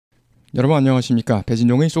여러분 안녕하십니까?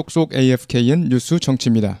 배진용의 쏙쏙 AFKN 뉴스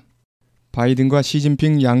청취입니다. 바이든과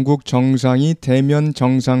시진핑 양국 정상이 대면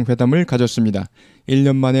정상회담을 가졌습니다.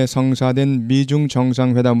 1년 만에 성사된 미중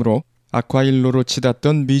정상회담으로 악화일로로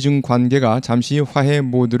치닫던 미중 관계가 잠시 화해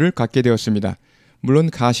모드를 갖게 되었습니다. 물론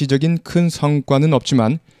가시적인 큰 성과는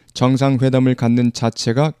없지만 정상회담을 갖는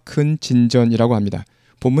자체가 큰 진전이라고 합니다.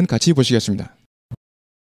 본문 같이 보시겠습니다.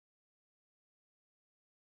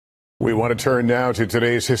 We want to turn now to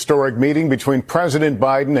today's historic meeting between President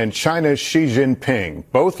Biden and China's Xi Jinping,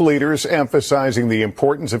 both leaders emphasizing the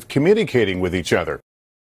importance of communicating with each other.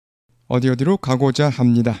 어디로 가고자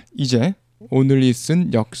합니다. 이제 오늘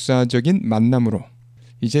있은 역사적인 만남으로.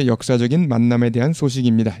 이제 역사적인 만남에 대한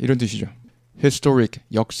소식입니다. 이런 뜻이죠. historic,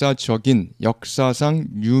 역사적인, 역사상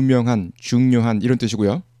유명한, 중요한 이런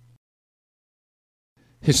뜻이고요.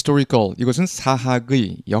 historical, 이것은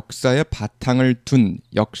사학의, 역사의 바탕을 둔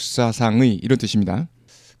역사상의 이런 뜻입니다.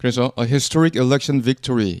 그래서 a historic election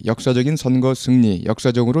victory, 역사적인 선거 승리,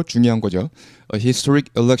 역사적으로 중요한 거죠. a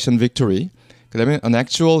historic election victory. 그 다음에 an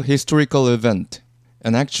actual historical event,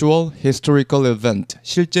 an actual historical event,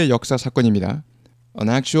 실제 역사 사건입니다. an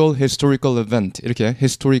actual historical event, 이렇게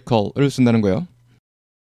historical을 쓴다는 거예요.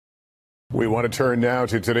 We want to turn now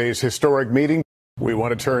to today's historic meeting. We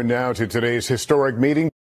want to turn now to today's historic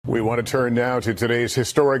meeting. We want to turn now to today's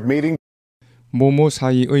historic meeting. 모모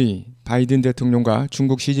사이의 바이든 대통령과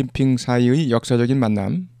중국 시진핑 사이의 역사적인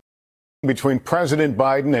만남. Between President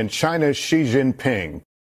Biden and China's Xi Jinping.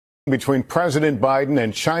 Between President Biden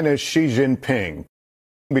and China's Xi Jinping.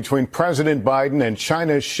 Between President Biden and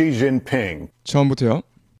China's Xi Jinping. 처음부터요.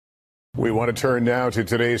 We want to turn now to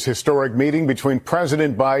today's historic meeting between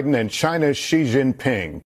President Biden and China's Xi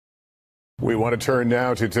Jinping. We want to turn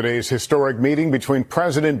now to today's historic meeting between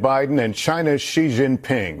President Biden and China's Xi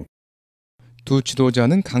Jinping. 두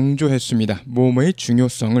지도자는 강조했습니다. 모모의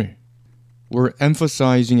중요성을. were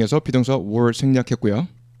emphasizing에서 비동사 were 생략했고요.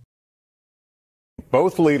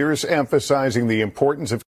 Both leaders emphasizing the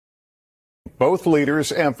importance of Both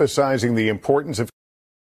leaders emphasizing the importance of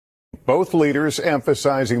Both leaders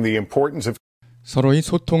emphasizing the importance of 서로의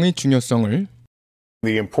소통의 중요성을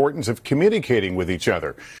the importance of communicating with each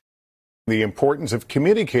other. The importance of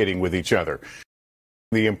communicating with each other.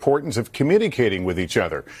 The importance of communicating with each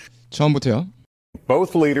other. 처음부터요.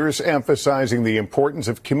 Both leaders emphasizing the importance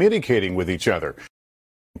of communicating with each other.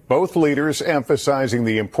 Both leaders emphasizing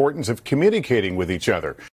the importance of communicating with each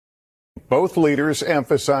other. Both leaders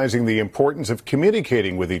emphasizing the importance of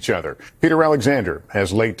communicating with each other. Peter Alexander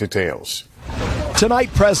has late details.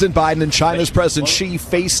 Tonight, President Biden and China's President Xi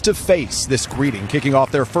face-to-face. This greeting kicking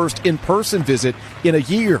off their first in-person visit in a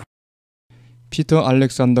year. 피터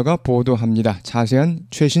알렉산더가 보도합니다. 자세한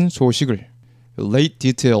최신 소식을. late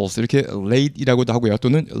details, 이렇게 late이라고도 하고요.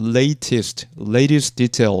 또는 latest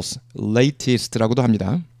details, latest라고도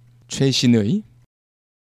합니다. 최신의.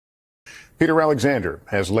 Peter Alexander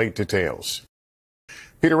has late details.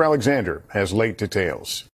 Peter Alexander has late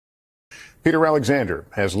details. Peter Alexander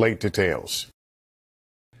has late details.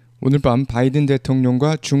 오늘 밤 바이든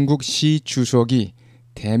대통령과 중국 시 주석이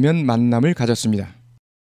대면 만남을 가졌습니다.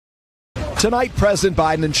 Tonight, President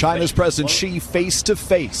Biden and China's President Xi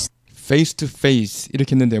face-to-face. face-to-face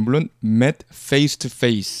이렇게 했는데 물론 met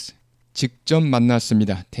face-to-face, 직접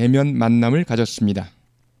만났습니다. 대면 만남을 가졌습니다.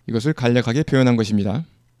 이것을 간략하게 표현한 것입니다.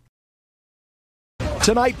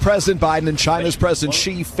 Tonight, President Biden and China's President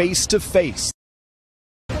Xi face-to-face.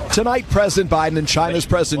 Tonight, President Biden and China's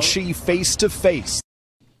President Xi face-to-face.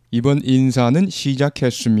 이번 인사는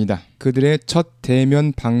시작했습니다. 그들의 첫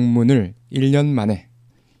대면 방문을 1년 만에.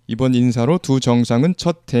 이번 인사로 두 정상은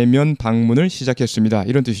첫 대면 방문을 시작했습니다.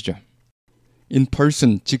 이런 뜻이죠. in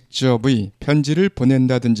person, 직접의 편지를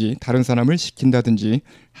보낸다든지 다른 사람을 시킨다든지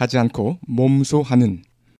하지 않고 몸소 하는.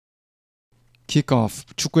 kick off,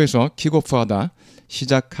 축구에서 kick off하다,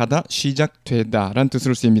 시작하다, 시작되다 라는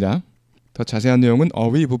뜻으로 쓰입니다. 더 자세한 내용은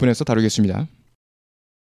어휘 부분에서 다루겠습니다.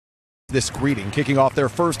 This greeting kicking off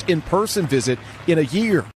their first in-person visit in a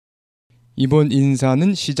year. 이번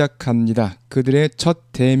인사는 시작합니다. 그들의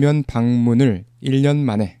첫 대면 방문을 1년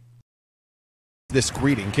만에. This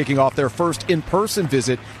greeting kicking off their first in-person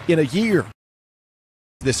visit in a year.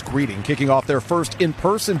 This greeting kicking off their first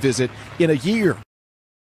in-person visit in a year.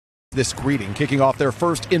 This greeting kicking off their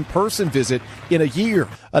first in-person visit in a year.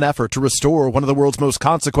 An effort to restore one of the world's most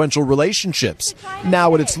consequential relationships,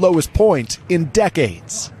 now at its lowest point in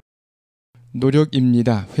decades.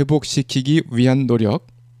 노력입니다. 회복시키기 위한 노력.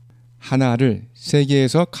 하나를,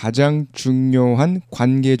 세계에서 가장 중요한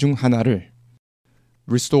관계 중 하나를.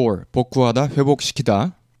 restore, 복구하다,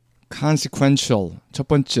 회복시키다. consequential, 첫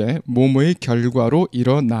번째, 뭐뭐의 결과로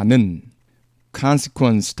일어나는.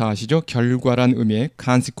 consequence 다 아시죠? 결과란 의미의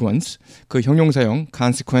consequence, 그 형용사형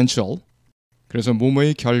consequential. 그래서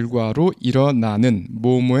뭐뭐의 결과로 일어나는,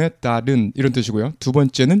 뭐뭐에 따른 이런 뜻이고요. 두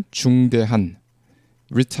번째는 중대한,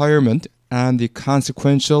 retirement and the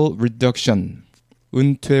consequential reduction.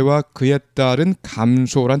 은퇴와 그에 따른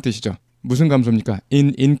감소란 뜻이죠. 무슨 감소입니까?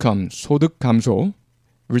 In income, 소득 감소.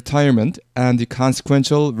 Retirement and the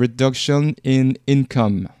consequential reduction in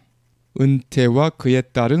income. 은퇴와 그에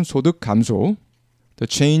따른 소득 감소. The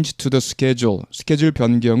change to the schedule. 스케줄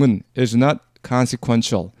변경은 is not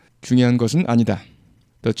consequential. 중요한 것은 아니다.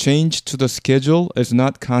 The change to the schedule is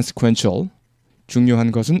not consequential.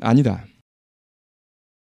 중요한 것은 아니다.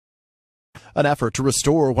 An effort to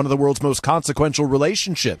restore one of the world's most consequential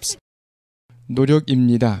relationships.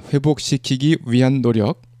 노력입니다. 회복시키기 위한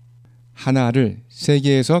노력. 하나를,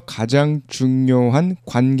 세계에서 가장 중요한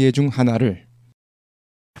관계 중 하나를.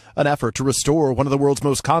 An effort to restore one of the world's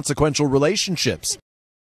most consequential relationships.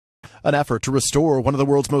 An effort to restore one of the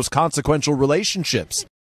world's most consequential relationships.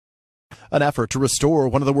 An effort to restore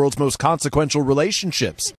one of the world's most consequential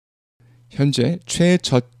relationships. 현재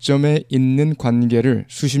최저점에 있는 관계를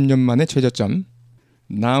수십 년 만에 최저점.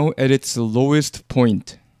 Now at its lowest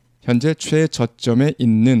point. 현재 최저점에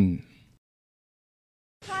있는.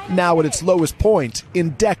 Now at its lowest point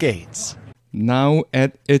in decades. Now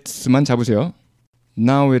at its만 잡으세요.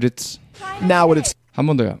 Now at its. Now at its. 한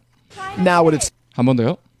번 더요. Now at its. 한 번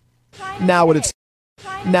더요. Now at its.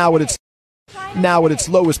 Now at its. Now at its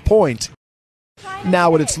lowest point.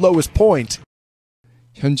 Now at its lowest point.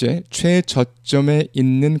 현재 최저점에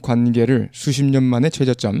있는 관계를 수십 년 만에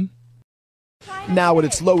최저점. Now at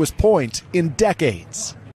its lowest point in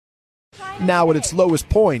decades. Now at its lowest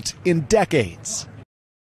point in decades.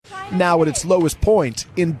 Now at its lowest point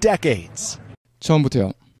in decades.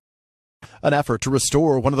 처음부터요. An effort to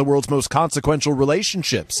restore one of the world's most consequential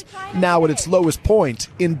relationships. Now at its lowest point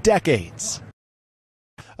in decades.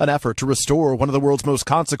 An effort to restore one of the world's most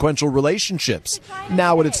consequential relationships.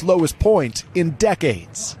 Now at its lowest point in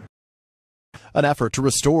decades. An effort to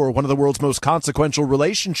restore one of the world's most consequential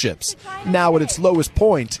relationships. Now at its lowest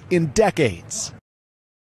point in decades.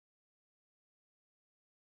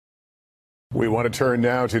 We want to turn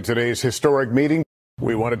now to today's historic meeting.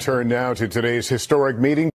 We want to turn now to today's historic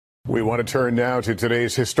meeting. We want to turn now to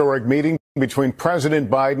today's historic meeting between President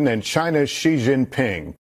Biden and China's Xi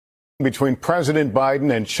Jinping. Between President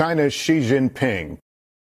Biden and China's Xi Jinping.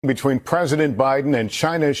 Between President Biden and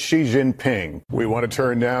China's Xi Jinping. We want to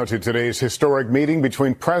turn now to today's historic meeting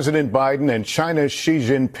between President Biden and China's Xi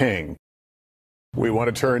Jinping. We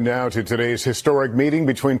want to turn now to today's historic meeting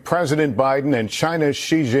between President Biden and China's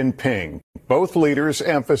Xi Jinping. Both leaders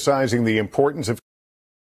emphasizing the importance of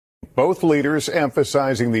Both leaders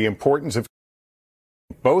emphasizing the importance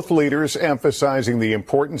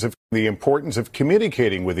of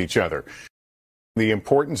communicating with each other. The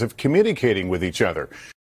importance of communicating with each other.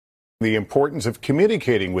 The importance of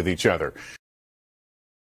communicating with each other.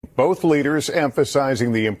 Both leaders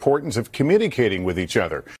emphasizing the importance of communicating with each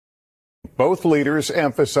other. Both leaders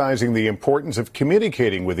emphasizing the importance of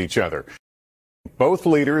communicating with each other. Both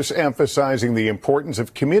leaders emphasizing the importance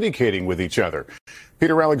of communicating with each other.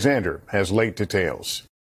 Peter Alexander has late details.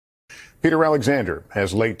 Peter Alexander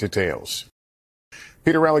has late details.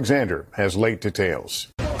 Peter Alexander has late details.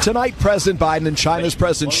 Tonight, President Biden and China's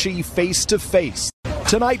President Xi face to face.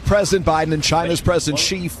 Tonight, President Biden and China's President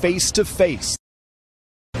Xi face to face.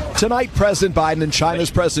 Tonight, President Biden and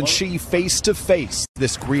China's President Xi face to face.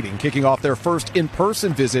 This greeting kicking off their first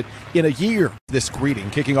in-person visit in a year. This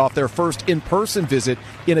greeting kicking off their first in-person visit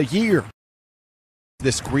in a year.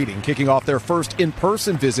 This greeting kicking off their first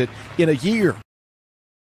in-person visit in a year.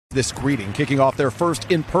 This greeting kicking off their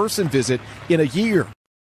first in-person visit in a year.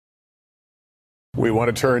 We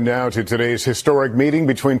want to turn now to today's historic meeting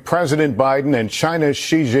between President Biden and China's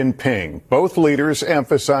Xi Jinping. Both leaders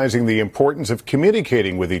emphasizing the importance of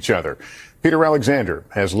communicating with each other. Peter Alexander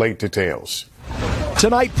has late details.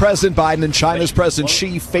 Tonight, President Biden and China's President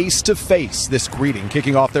Xi face to face. This greeting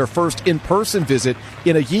kicking off their first in-person visit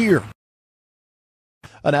in a year.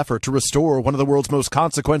 An effort to restore one of the world's most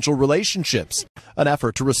consequential relationships. An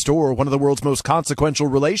effort to restore one of the world's most consequential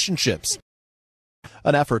relationships.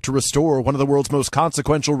 An effort to restore one of the world's most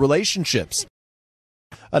consequential relationships.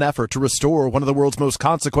 An effort to restore one of the world's most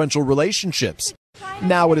consequential relationships.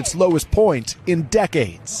 Now at its lowest point in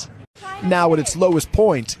decades. Now at its lowest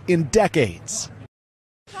point in decades.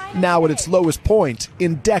 Now at its lowest point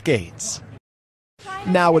in decades.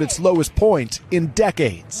 Now at its lowest point in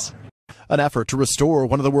decades. An effort to restore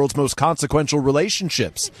one of the world's most consequential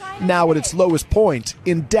relationships. Now at its lowest point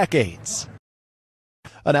in decades.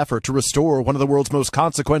 An effort to restore one of the world's most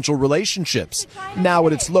consequential relationships, now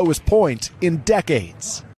at its lowest point in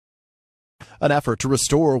decades. An effort to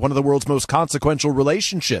restore one of the world's most consequential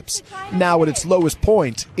relationships, now at its lowest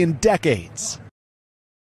point in decades.